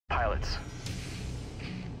coordinates.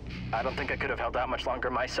 I don't think I could have held out much longer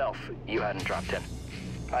myself. You hadn't dropped in.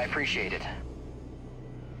 I appreciate it.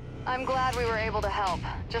 I'm glad we were able to help.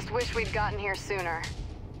 Just wish we'd gotten here sooner.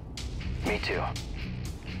 Me too.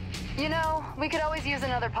 You know, we could always use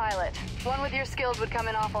another pilot. One with your skills would come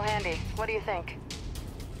in awful handy. What do you think?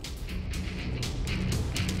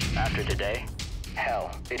 After today?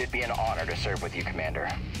 Hell, it'd be an honor to serve with you, Commander.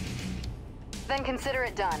 Then consider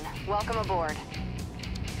it done. Welcome aboard.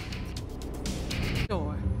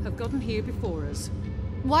 Sure, have gotten here before us.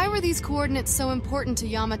 Why were these coordinates so important to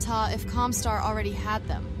Yamata if Comstar already had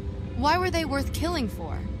them? Why were they worth killing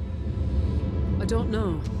for? I don't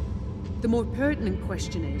know. The more pertinent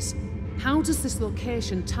question is, how does this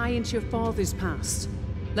location tie into your father's past?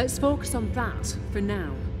 Let's focus on that for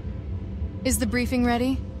now. Is the briefing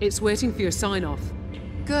ready? It's waiting for your sign-off.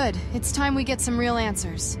 Good. It's time we get some real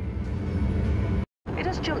answers. It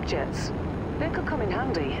has jump jets. They could come in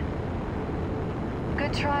handy.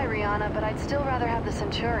 Good try, Rihanna, but I'd still rather have the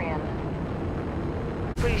Centurion.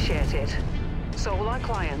 Appreciate it. So will our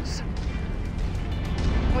clients.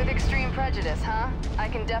 With extreme prejudice, huh? I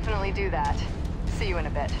can definitely do that. See you in a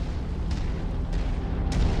bit.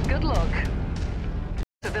 Good luck.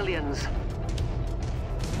 Civilians.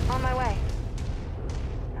 On my way.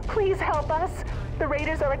 Please help us. The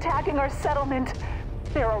raiders are attacking our settlement.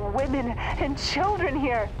 There are women and children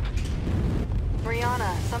here.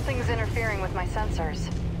 Rihanna, something's interfering with my sensors.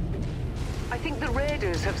 I think the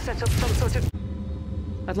raiders have set up some sort of...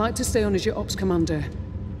 I'd like to stay on as your ops commander.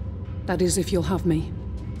 That is, if you'll have me.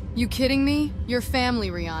 You kidding me? You're family,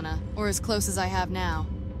 Rihanna, or as close as I have now.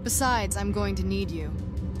 Besides, I'm going to need you.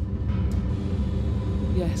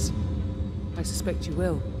 Yes, I suspect you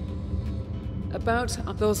will. About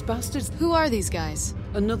those bastards? Who are these guys?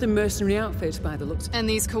 Another mercenary outfit by the looks. And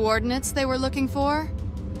these coordinates they were looking for?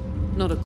 Not a